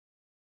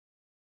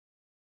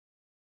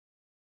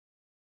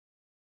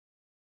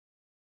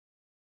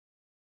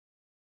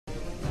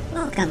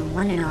Welcome,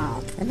 one and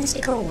all, to the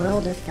mystical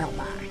world of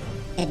Filbar.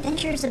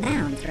 Adventures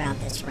abound throughout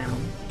this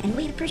realm, and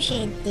we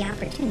appreciate the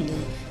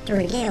opportunity to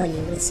regale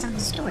you with some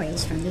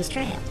stories from these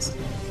trails.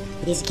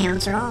 These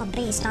accounts are all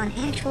based on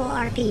actual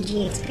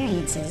RPG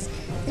experiences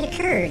that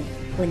occurred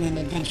within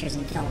Adventures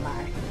in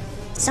Filbar.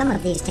 Some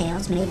of these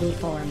tales may be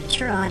for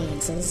mature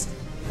audiences,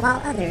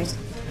 while others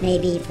may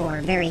be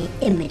for very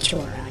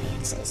immature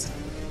audiences.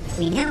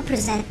 We now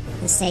present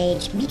the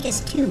sage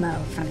Mikas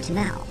Tumo from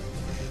Tamel,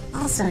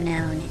 also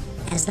known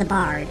as the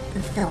Bard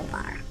of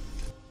Filbar.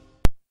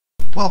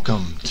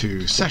 Welcome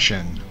to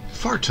session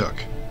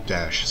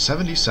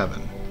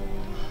Fartook-77.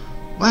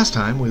 Last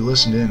time we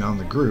listened in on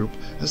the group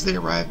as they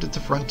arrived at the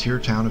frontier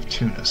town of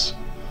Tunis.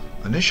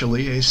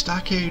 Initially, a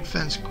stockade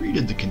fence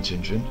greeted the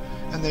contingent,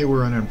 and they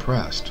were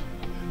unimpressed.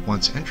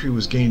 Once entry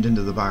was gained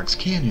into the Box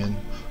Canyon,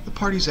 the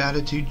party's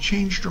attitude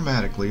changed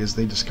dramatically as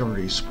they discovered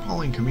a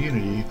sprawling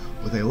community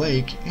with a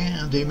lake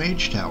and a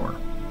mage tower.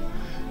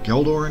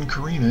 Geldor and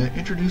Karina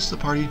introduced the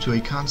party to a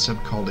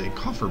concept called a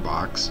Coffer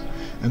box,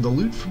 and the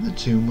loot from the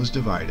tomb was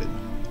divided.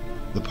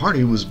 The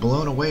party was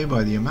blown away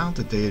by the amount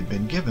that they had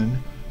been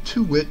given,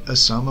 to wit a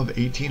sum of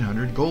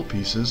 1,800 gold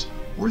pieces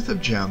worth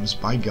of gems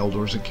by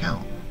Geldor's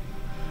account.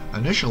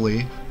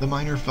 Initially, the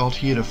miner felt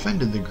he had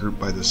offended the group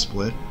by the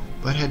split,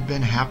 but had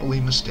been happily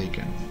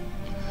mistaken.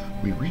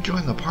 We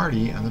rejoined the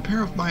party and the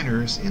pair of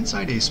miners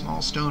inside a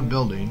small stone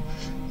building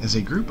as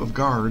a group of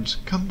guards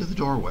come to the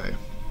doorway.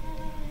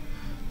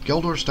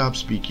 Geldor stopped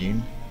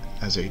speaking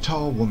as a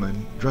tall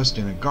woman dressed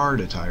in a guard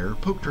attire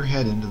poked her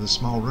head into the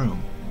small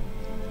room.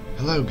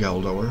 "Hello,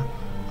 Geldor.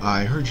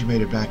 I heard you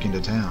made it back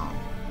into town."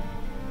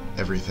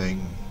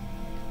 "Everything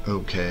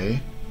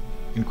okay?"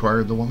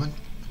 inquired the woman.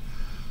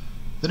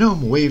 The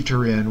gnome waved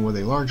her in with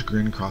a large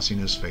grin crossing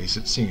his face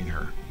at seeing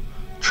her.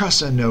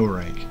 "Tressa No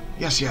Rank.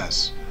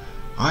 Yes.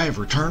 I have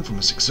returned from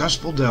a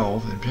successful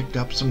delve and picked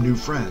up some new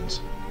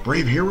friends.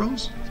 Brave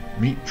heroes?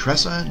 Meet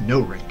Tressa No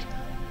Rank,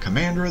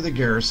 commander of the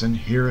garrison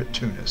here at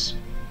Tunis.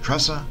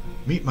 Tressa,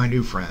 meet my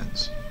new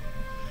friends."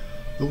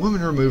 The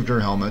woman removed her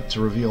helmet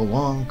to reveal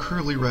long,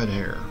 curly red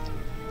hair.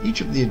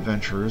 Each of the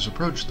adventurers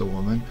approached the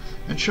woman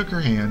and shook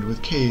her hand,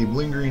 with Cabe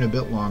lingering a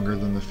bit longer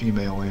than the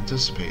female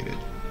anticipated.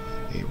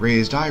 A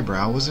raised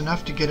eyebrow was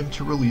enough to get him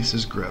to release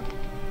his grip.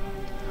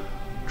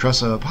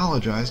 Tressa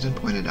apologized and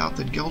pointed out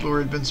that Geldor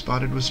had been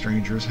spotted with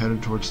strangers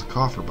headed towards the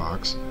coffer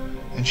box,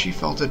 and she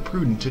felt it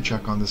prudent to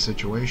check on the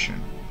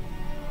situation.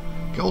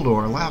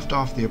 Geldor laughed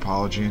off the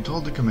apology and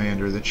told the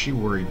commander that she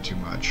worried too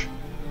much.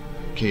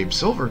 Cabe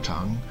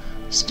Silvertongue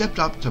stepped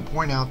up to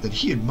point out that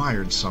he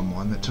admired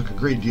someone that took a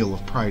great deal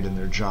of pride in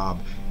their job,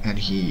 and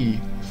he,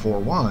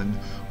 for one,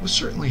 was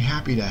certainly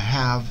happy to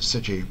have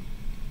such a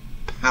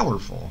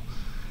powerful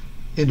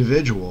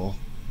individual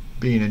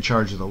being in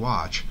charge of the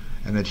watch,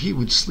 and that he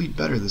would sleep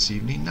better this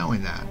evening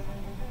knowing that.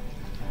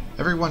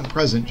 Everyone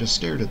present just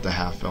stared at the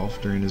half-elf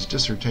during his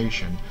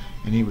dissertation,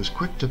 and he was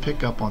quick to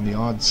pick up on the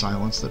odd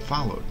silence that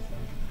followed.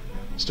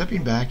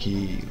 Stepping back,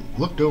 he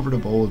looked over to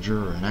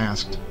Bolger and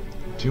asked,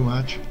 "Too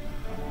much?"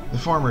 The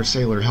former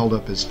sailor held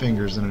up his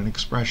fingers in an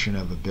expression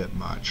of a bit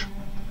much.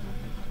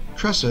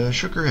 Tressa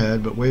shook her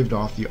head but waved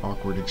off the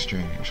awkward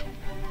exchange.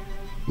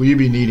 "Will you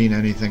be needing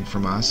anything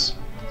from us?"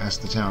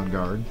 asked the town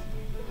guard.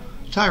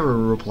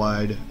 Tyra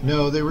replied,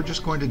 no, they were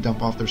just going to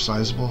dump off their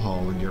sizable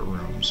haul and get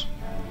rooms.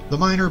 The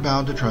miner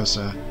bowed to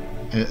Tressa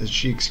as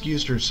she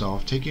excused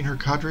herself, taking her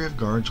cadre of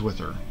guards with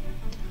her.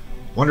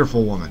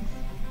 "Wonderful woman.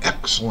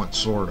 Excellent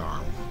sword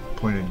arm,"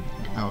 pointed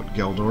out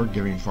Geldor,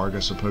 giving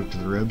Fargus a poke to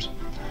the ribs.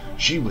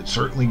 "She would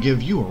certainly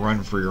give you a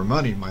run for your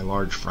money, my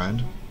large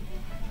friend."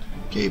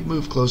 Gabe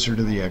moved closer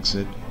to the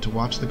exit to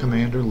watch the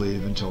commander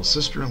leave until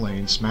Sister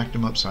Elaine smacked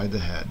him upside the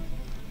head.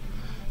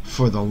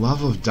 "For the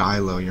love of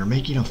Dilo, you're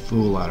making a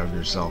fool out of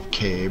yourself,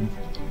 Cabe,"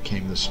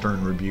 came the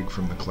stern rebuke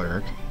from the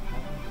cleric.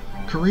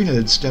 Karina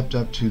had stepped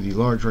up to the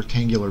large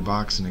rectangular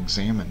box and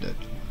examined it.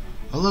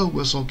 A low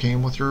whistle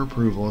came with her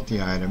approval at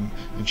the item,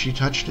 and she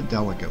touched it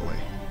delicately.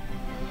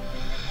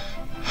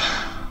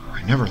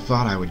 "I never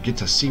thought I would get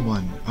to see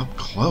one up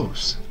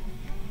close.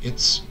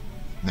 It's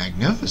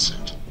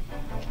magnificent."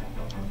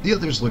 The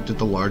others looked at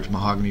the large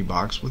mahogany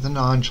box with a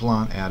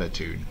nonchalant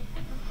attitude.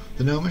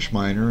 The gnomish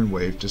miner and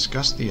waif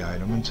discussed the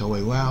item until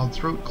a loud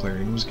throat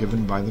clearing was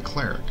given by the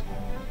cleric.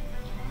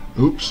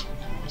 "Oops,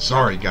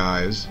 sorry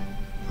guys,"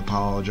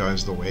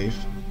 apologized the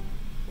waif.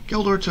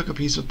 Geldor took a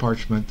piece of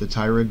parchment that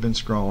Tyra had been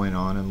scrawling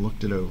on and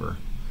looked it over.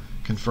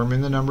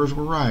 Confirming the numbers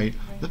were right,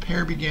 the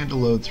pair began to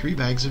load 3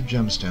 bags of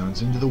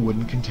gemstones into the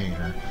wooden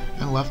container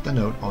and left the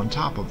note on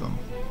top of them.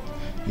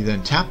 He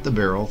then tapped the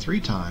barrel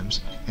 3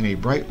 times, and a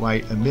bright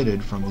light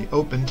emitted from the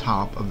open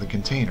top of the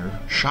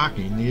container,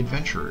 shocking the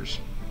adventurers.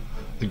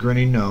 The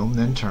grinning gnome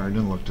then turned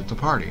and looked at the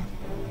party.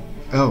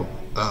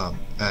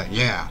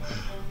 Yeah,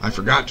 I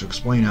forgot to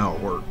explain how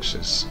it works,"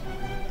 as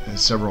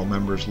several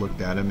members looked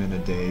at him in a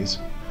daze.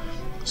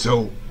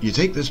 "So, you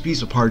take this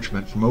piece of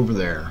parchment from over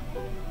there,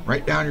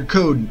 write down your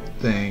code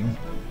thing,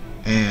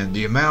 and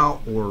the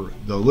amount or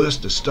the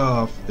list of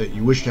stuff that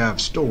you wish to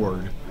have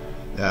stored.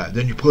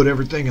 Then you put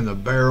everything in the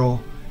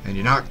barrel, and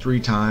you knock 3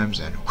 times,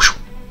 and whew,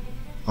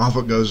 Off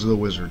it goes to the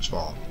wizard's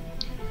vault.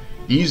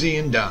 Easy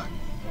and done,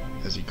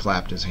 as he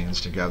clapped his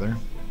hands together.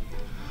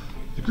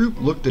 The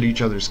group looked at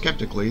each other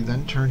skeptically,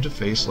 then turned to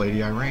face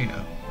Lady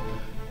Irena.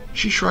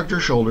 She shrugged her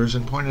shoulders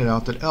and pointed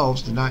out that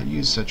elves did not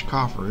use such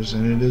coffers,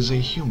 and it is a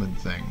human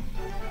thing.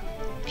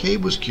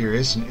 Cabe was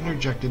curious and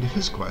interjected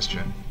his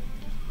question.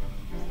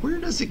 Where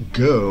does it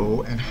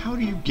go, and how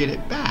do you get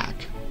it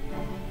back?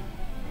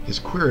 His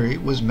query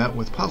was met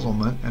with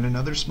puzzlement and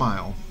another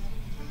smile.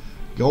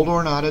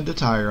 Geldor nodded to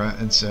Tyra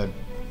and said,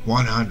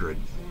 100.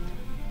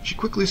 She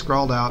quickly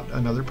scrawled out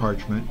another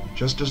parchment,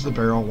 just as the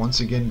barrel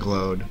once again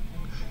glowed,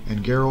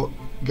 and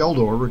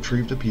Geldor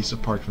retrieved a piece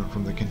of parchment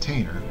from the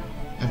container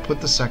and put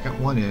the second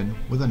one in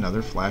with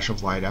another flash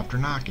of light after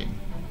knocking.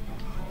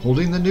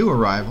 Holding the new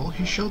arrival,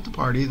 he showed the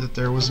party that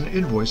there was an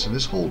invoice of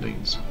his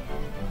holdings.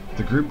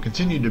 The group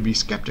continued to be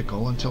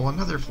skeptical until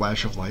another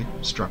flash of light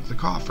struck the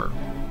coffer.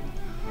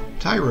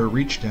 Tyra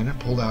reached in and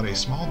pulled out a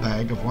small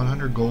bag of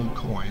 100 gold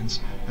coins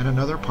and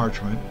another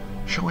parchment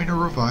showing a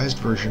revised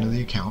version of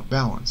the account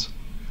balance.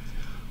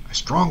 I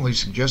strongly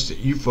suggest that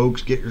you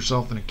folks get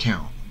yourself an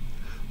account.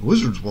 The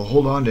wizards will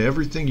hold on to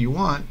everything you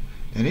want,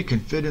 and it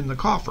can fit in the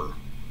coffer.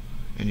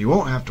 And you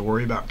won't have to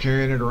worry about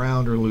carrying it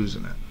around or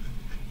losing it.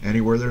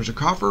 Anywhere there's a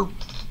coffer,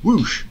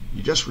 whoosh,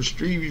 you just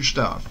retrieve your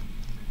stuff.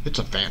 It's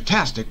a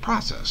fantastic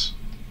process.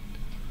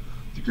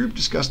 The group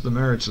discussed the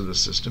merits of the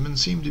system and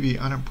seemed to be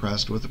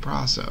unimpressed with the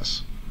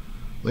process.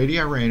 Lady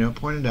Irena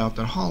pointed out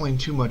that hauling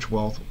too much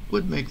wealth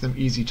would make them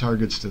easy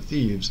targets to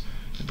thieves,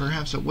 and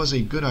perhaps it was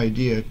a good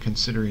idea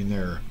considering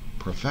their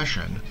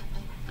profession.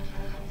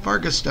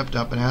 Fargus stepped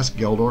up and asked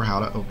Geldor how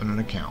to open an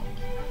account.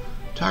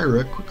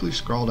 Tyra quickly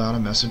scrawled out a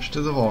message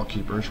to the vault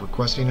keepers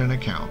requesting an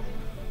account.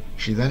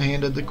 She then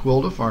handed the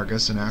quill to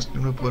Fargus and asked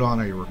him to put on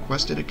a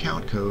requested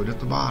account code at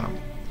the bottom.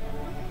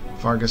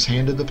 Fargus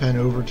handed the pen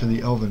over to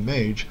the elven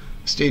mage,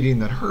 stating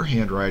that her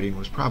handwriting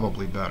was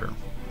probably better.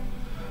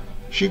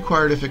 She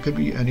inquired if it could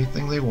be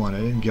anything they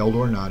wanted, and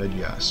Geldor nodded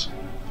yes.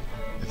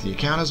 If the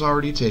account is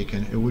already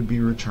taken, it would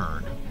be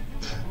returned.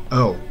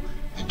 Oh,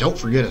 and don't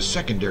forget a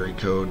secondary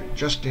code,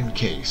 just in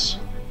case,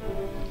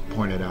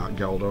 pointed out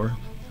Geldor.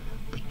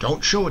 But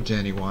don't show it to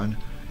anyone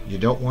you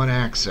don't want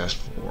access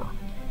for.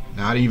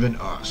 Not even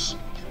us.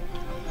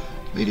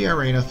 Lady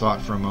Irena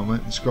thought for a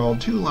moment and scrawled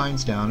 2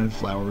 lines down in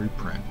flowery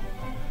print.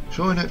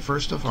 Showing it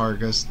first to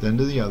Fargus, then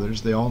to the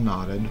others, they all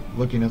nodded,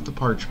 looking at the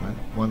parchment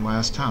one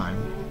last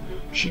time.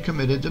 She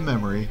committed to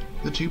memory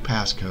the 2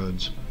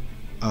 passcodes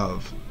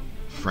of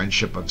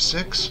Friendship of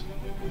 6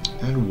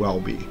 and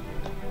Welby.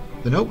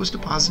 The note was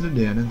deposited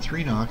in, and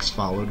 3 knocks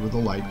followed with a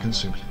light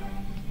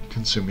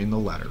consuming the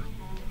letter.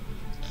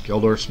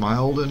 Geldor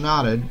smiled and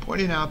nodded,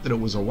 pointing out that it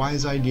was a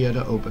wise idea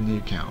to open the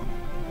account.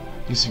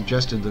 He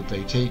suggested that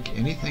they take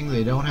anything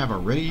they don't have a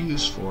ready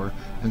use for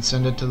and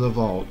send it to the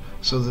vault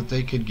so that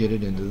they could get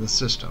it into the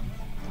system.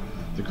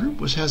 The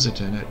group was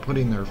hesitant at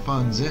putting their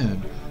funds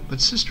in,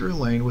 but Sister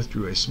Elaine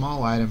withdrew a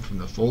small item from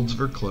the folds of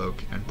her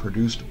cloak and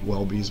produced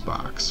Welby's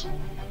box.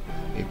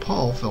 A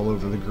pall fell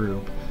over the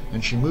group,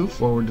 and she moved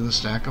forward to the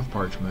stack of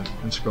parchment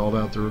and scrawled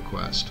out the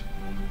request.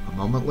 A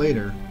moment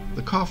later,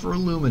 the coffer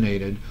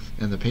illuminated,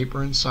 and the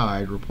paper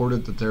inside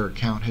reported that their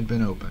account had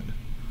been opened.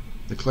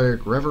 The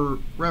cleric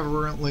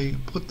reverently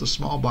put the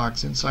small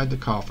box inside the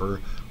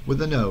coffer with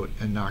the note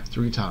and knocked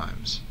 3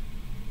 times.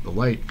 The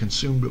light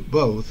consumed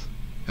both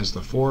as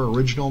the 4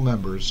 original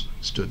members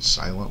stood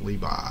silently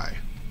by.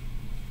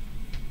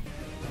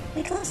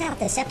 We close out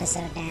this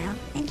episode now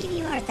and give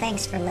you our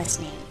thanks for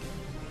listening.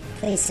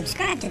 Please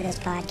subscribe to this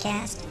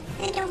podcast,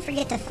 and don't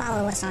forget to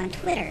follow us on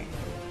Twitter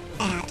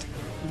at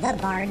The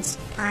Bards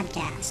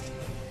Podcast.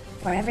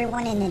 For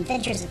everyone in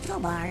Adventures of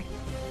Filbar,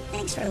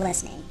 thanks for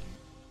listening.